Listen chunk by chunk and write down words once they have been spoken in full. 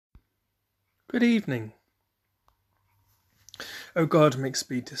Good evening. O God, make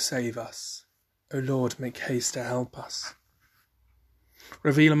speed to save us. O Lord, make haste to help us.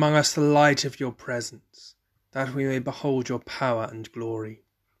 Reveal among us the light of your presence, that we may behold your power and glory.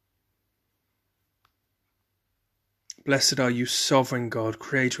 Blessed are you, sovereign God,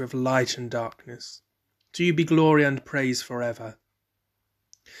 creator of light and darkness. To you be glory and praise forever.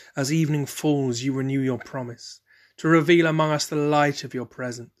 As evening falls, you renew your promise, to reveal among us the light of your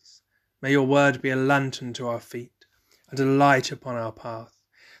presence. May your word be a lantern to our feet, and a light upon our path,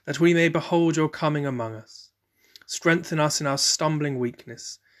 that we may behold your coming among us. Strengthen us in our stumbling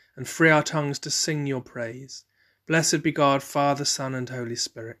weakness, and free our tongues to sing your praise. Blessed be God, Father, Son, and Holy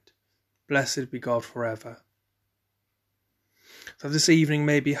Spirit. Blessed be God forever. That this evening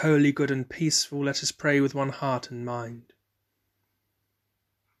may be holy, good, and peaceful, let us pray with one heart and mind.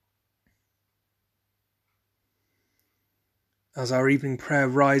 As our evening prayer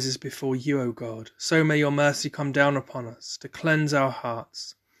rises before you, O God, so may your mercy come down upon us, to cleanse our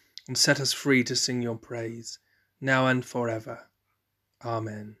hearts, and set us free to sing your praise, now and forever.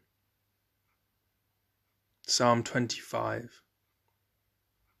 Amen. Psalm 25.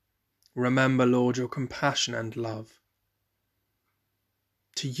 Remember, Lord, your compassion and love.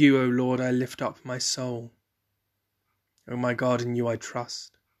 To you, O Lord, I lift up my soul. O my God, in you I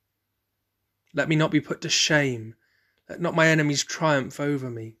trust. Let me not be put to shame. Let not my enemies triumph over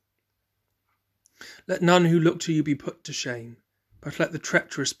me. Let none who look to you be put to shame, but let the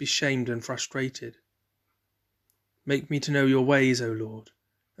treacherous be shamed and frustrated. Make me to know your ways, O Lord,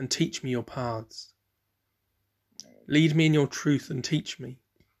 and teach me your paths. Lead me in your truth and teach me,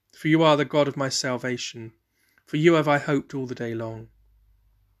 for you are the God of my salvation. For you have I hoped all the day long.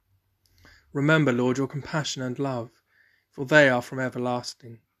 Remember, Lord, your compassion and love, for they are from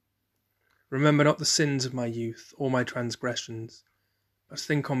everlasting. Remember not the sins of my youth, or my transgressions, but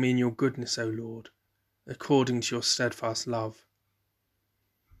think on me in your goodness, O Lord, according to your steadfast love.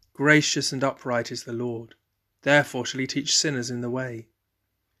 Gracious and upright is the Lord, therefore shall he teach sinners in the way.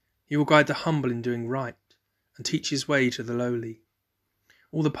 He will guide the humble in doing right, and teach his way to the lowly.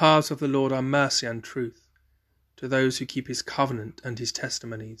 All the paths of the Lord are mercy and truth, to those who keep his covenant and his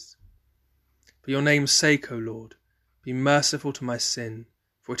testimonies. For your name's sake, O Lord, be merciful to my sin,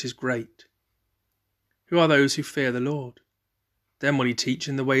 for it is great. Who are those who fear the Lord? Them will he teach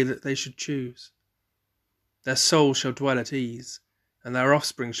in the way that they should choose. Their souls shall dwell at ease, and their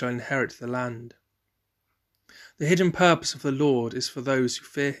offspring shall inherit the land. The hidden purpose of the Lord is for those who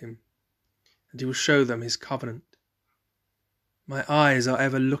fear him, and he will show them his covenant. My eyes are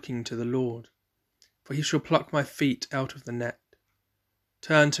ever looking to the Lord, for he shall pluck my feet out of the net.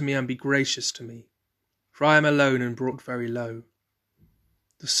 Turn to me and be gracious to me, for I am alone and brought very low.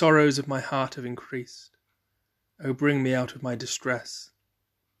 The sorrows of my heart have increased. O bring me out of my distress.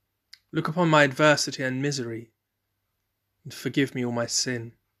 Look upon my adversity and misery, and forgive me all my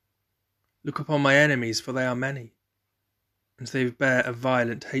sin. Look upon my enemies, for they are many, and they bear a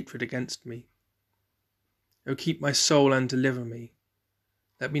violent hatred against me. O keep my soul and deliver me.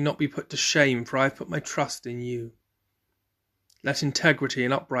 Let me not be put to shame, for I have put my trust in you. Let integrity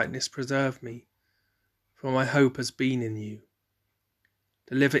and uprightness preserve me, for my hope has been in you.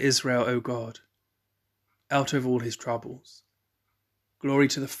 Deliver Israel, O God, out of all his troubles. Glory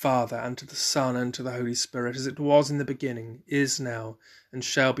to the Father, and to the Son, and to the Holy Spirit, as it was in the beginning, is now, and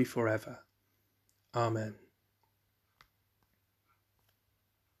shall be forever. Amen.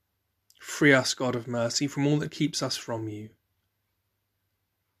 Free us, God of mercy, from all that keeps us from you.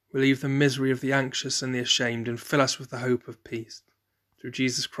 Relieve the misery of the anxious and the ashamed, and fill us with the hope of peace. Through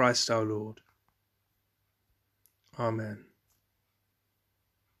Jesus Christ our Lord. Amen.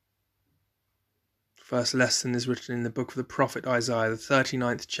 The first lesson is written in the book of the prophet Isaiah, the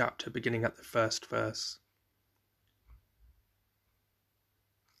 39th chapter, beginning at the first verse.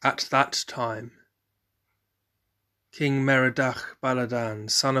 At that time, King Merodach Baladan,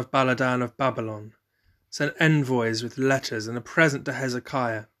 son of Baladan of Babylon, sent envoys with letters and a present to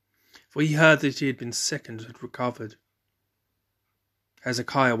Hezekiah, for he heard that he had been sick and had recovered.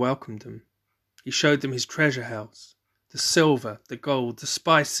 Hezekiah welcomed them. He showed them his treasure house, the silver, the gold, the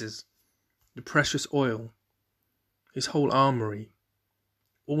spices, the precious oil, his whole armoury,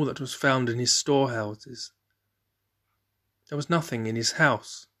 all that was found in his storehouses. There was nothing in his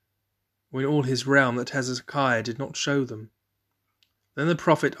house, or in all his realm, that Hezekiah did not show them. Then the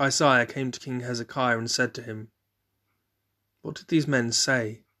prophet Isaiah came to King Hezekiah and said to him, What did these men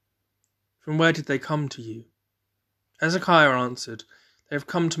say? From where did they come to you? Hezekiah answered, They have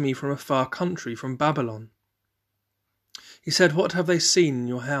come to me from a far country, from Babylon. He said, What have they seen in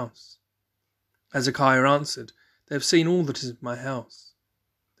your house? Hezekiah answered, They have seen all that is in my house.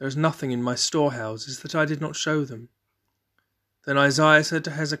 There is nothing in my storehouses that I did not show them. Then Isaiah said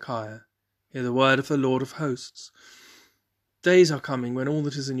to Hezekiah, Hear the word of the Lord of hosts. Days are coming when all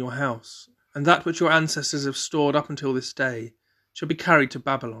that is in your house, and that which your ancestors have stored up until this day, shall be carried to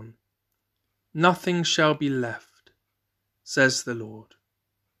Babylon. Nothing shall be left, says the Lord.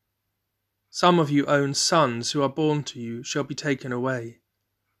 Some of you own sons who are born to you shall be taken away.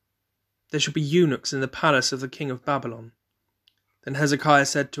 There shall be eunuchs in the palace of the king of Babylon. Then Hezekiah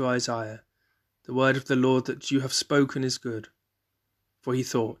said to Isaiah, The word of the Lord that you have spoken is good. For he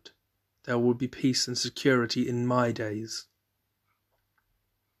thought, There will be peace and security in my days.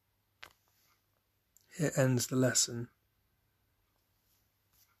 Here ends the lesson.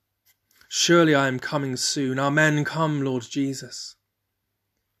 Surely I am coming soon. Amen. Come, Lord Jesus.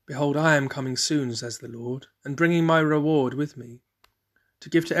 Behold, I am coming soon, says the Lord, and bringing my reward with me, to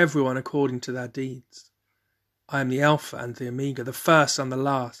give to everyone according to their deeds. I am the Alpha and the Omega, the first and the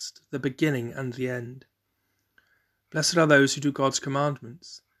last, the beginning and the end. Blessed are those who do God's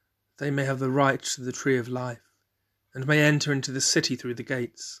commandments, that they may have the right to the tree of life, and may enter into the city through the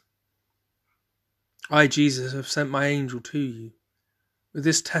gates. I, Jesus, have sent my angel to you, with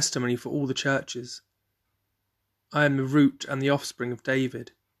this testimony for all the churches. I am the root and the offspring of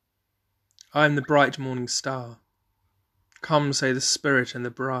David. I am the bright morning star. Come, say the Spirit and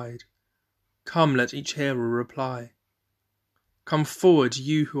the bride. Come, let each hearer reply. Come forward,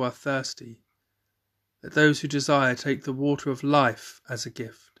 you who are thirsty. Let those who desire take the water of life as a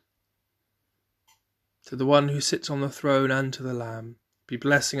gift. To the one who sits on the throne and to the Lamb be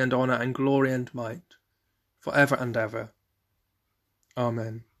blessing and honour and glory and might, for ever and ever.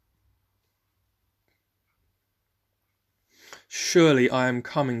 Amen. Surely I am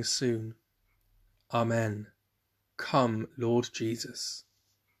coming soon. Amen. Come, Lord Jesus.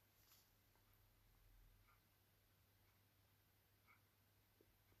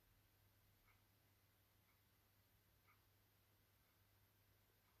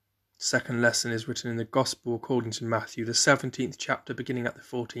 Second lesson is written in the Gospel according to Matthew, the 17th chapter, beginning at the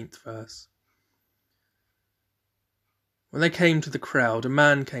 14th verse. When they came to the crowd, a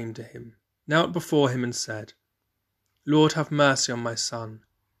man came to him, knelt before him and said, Lord, have mercy on my son,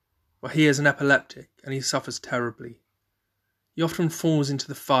 for he is an epileptic, and he suffers terribly. He often falls into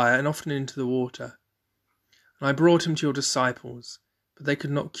the fire and often into the water. And I brought him to your disciples, but they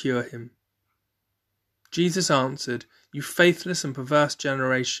could not cure him. Jesus answered, You faithless and perverse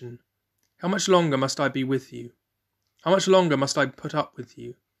generation, how much longer must I be with you? How much longer must I put up with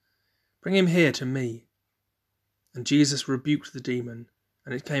you? Bring him here to me. And Jesus rebuked the demon,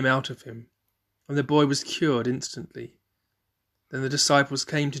 and it came out of him, and the boy was cured instantly. Then the disciples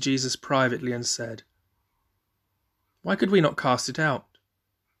came to Jesus privately and said, Why could we not cast it out?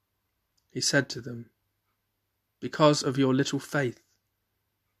 He said to them, Because of your little faith.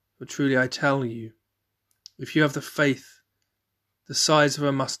 For truly I tell you, if you have the faith the size of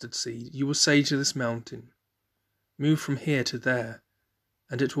a mustard seed, you will say to this mountain, Move from here to there,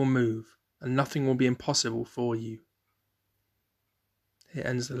 and it will move, and nothing will be impossible for you. Here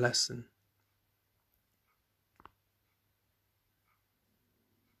ends the lesson.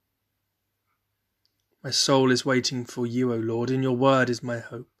 My soul is waiting for you, O Lord, in your word is my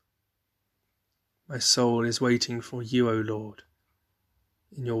hope. My soul is waiting for you, O Lord,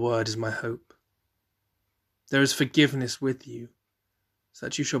 in your word is my hope. There is forgiveness with you, so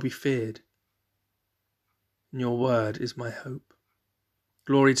that you shall be feared. In your word is my hope.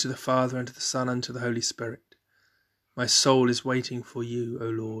 Glory to the Father, and to the Son, and to the Holy Spirit. My soul is waiting for you, O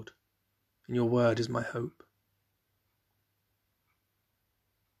Lord. In your word is my hope.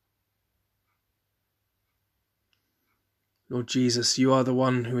 Lord Jesus, you are the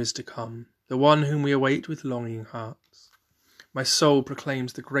one who is to come, the one whom we await with longing hearts. My soul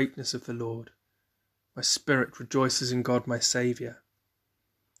proclaims the greatness of the Lord. My spirit rejoices in God my Saviour.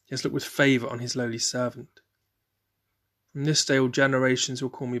 He has looked with favour on his lowly servant. From this day all generations will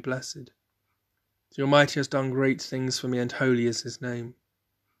call me blessed. The Almighty has done great things for me, and holy is his name.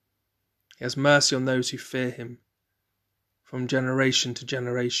 He has mercy on those who fear him, from generation to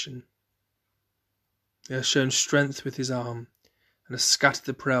generation. He has shown strength with his arm, and has scattered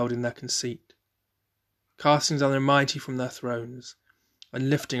the proud in their conceit, casting down the mighty from their thrones, and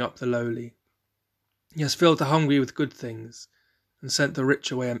lifting up the lowly. He has filled the hungry with good things, and sent the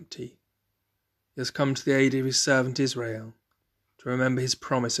rich away empty. He has come to the aid of his servant Israel, to remember his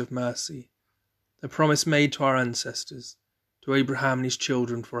promise of mercy, the promise made to our ancestors, to Abraham and his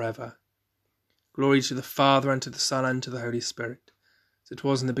children forever. Glory to the Father, and to the Son, and to the Holy Spirit, as it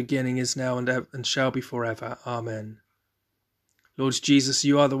was in the beginning, is now, and shall be forever. Amen. Lord Jesus,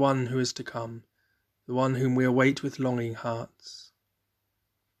 you are the one who is to come, the one whom we await with longing hearts.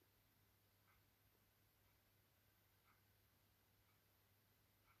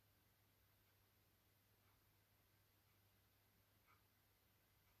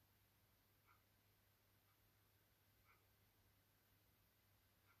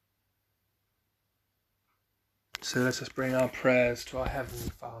 So let us bring our prayers to our Heavenly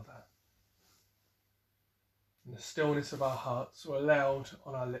Father. In the stillness of our hearts, or aloud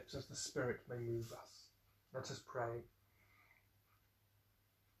on our lips as the Spirit may move us. Let us pray.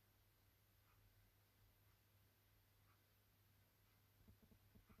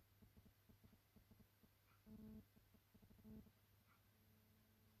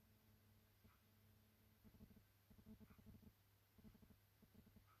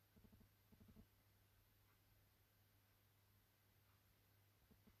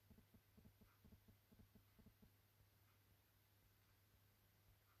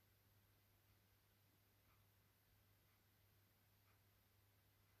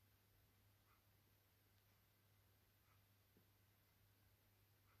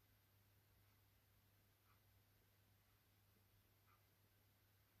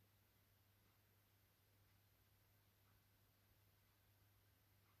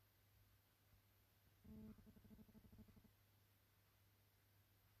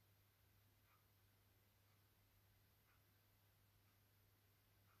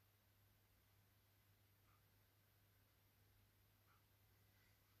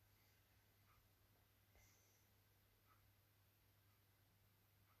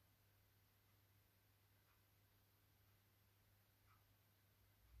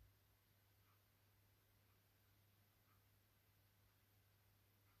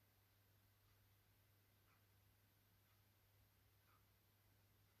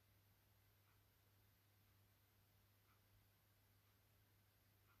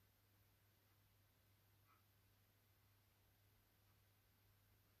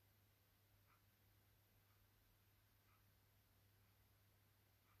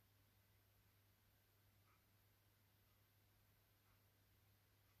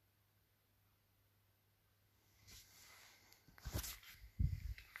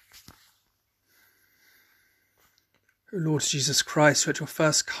 O Lord Jesus Christ, who at your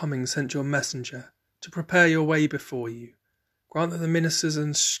first coming sent your messenger to prepare your way before you, grant that the ministers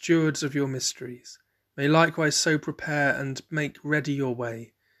and stewards of your mysteries may likewise so prepare and make ready your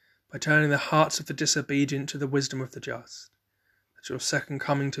way, by turning the hearts of the disobedient to the wisdom of the just, that at your second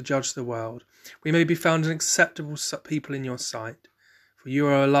coming to judge the world, we may be found an acceptable people in your sight. For you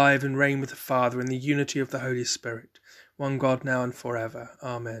are alive and reign with the Father in the unity of the Holy Spirit, one God now and forever.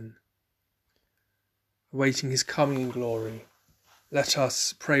 Amen. Awaiting his coming in glory, let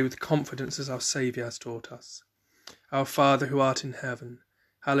us pray with confidence as our Saviour has taught us. Our Father who art in heaven,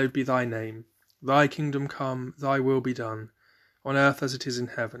 hallowed be thy name. Thy kingdom come, thy will be done, on earth as it is in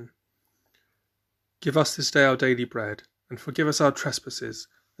heaven. Give us this day our daily bread, and forgive us our trespasses,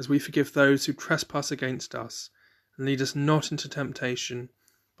 as we forgive those who trespass against us. And lead us not into temptation,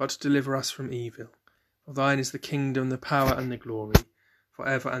 but deliver us from evil. For thine is the kingdom, the power, and the glory, for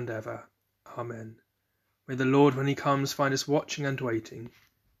ever and ever. Amen. May the Lord, when he comes, find us watching and waiting.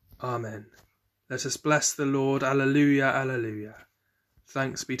 Amen. Let us bless the Lord. Alleluia, alleluia.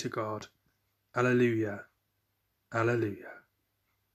 Thanks be to God. Alleluia, alleluia.